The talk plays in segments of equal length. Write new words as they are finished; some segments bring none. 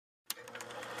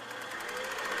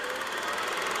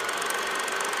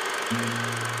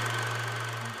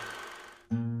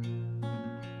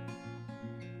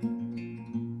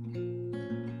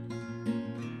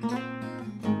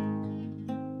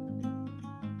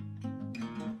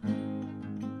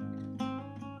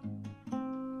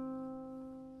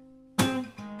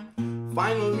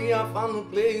Finally I found a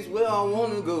place where I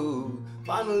wanna go.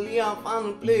 Finally I found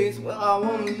a place where I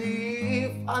wanna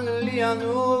live. Finally I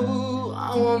know who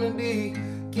I wanna be.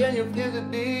 Can you feel the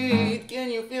beat?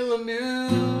 Can you feel the music?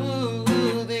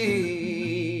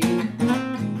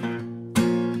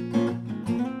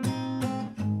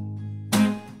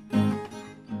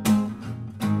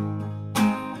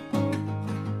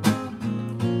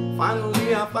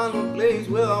 Finally I found a place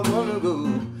where I wanna go.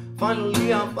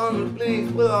 Finally I found a place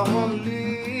where I wanna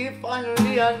live.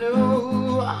 Finally I know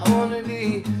who I wanna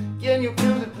be. Can you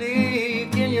feel the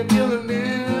beat? Can you feel the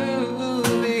music?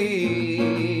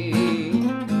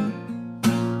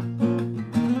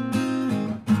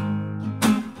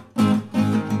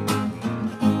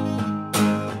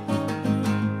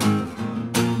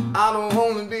 I don't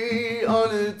wanna be on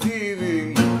the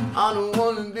TV. I don't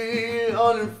wanna be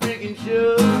on a freaking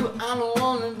show. I don't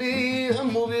wanna be a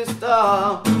movie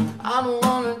star. I don't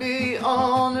wanna be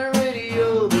on the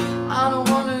radio. I don't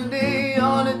wanna be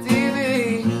on the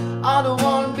TV. I don't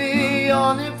wanna be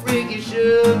on the freaking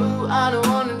show. I don't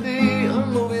wanna be a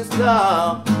movie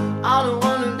star. I don't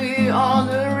wanna be on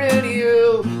the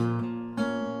radio.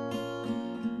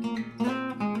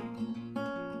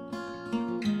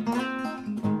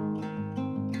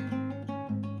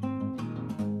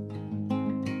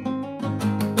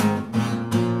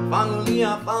 Finally I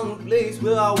found a place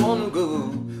where I wanna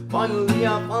go. Finally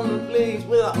I found a place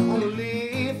where I wanna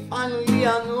live. Finally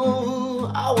I know who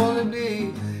I wanna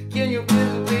be. Can you feel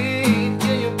the beat?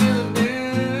 Can you feel the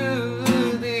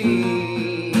music?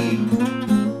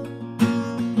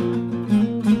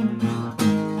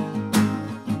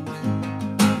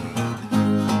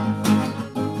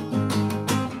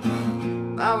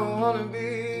 I don't wanna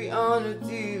be on the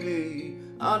TV.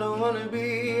 I don't wanna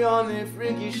be on the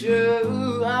freaky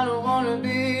show. I don't wanna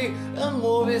be a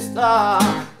movie star.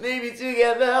 Maybe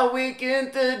together we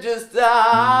can touch a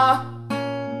star.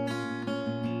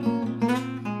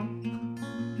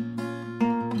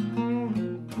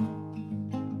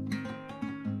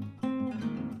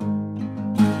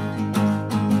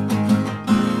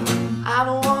 I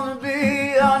don't wanna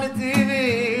be on the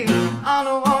TV. I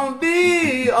don't wanna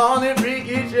be on the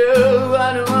freaky show.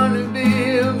 I don't wanna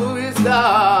be a movie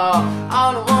star.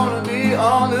 I don't wanna be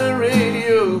on the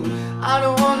radio. I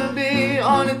don't wanna be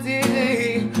on the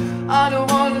TV. I don't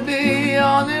wanna be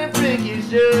on the freaky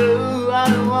show. I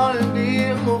don't wanna be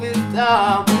a movie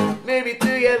star. Maybe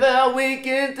together we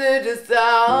can touch a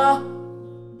star.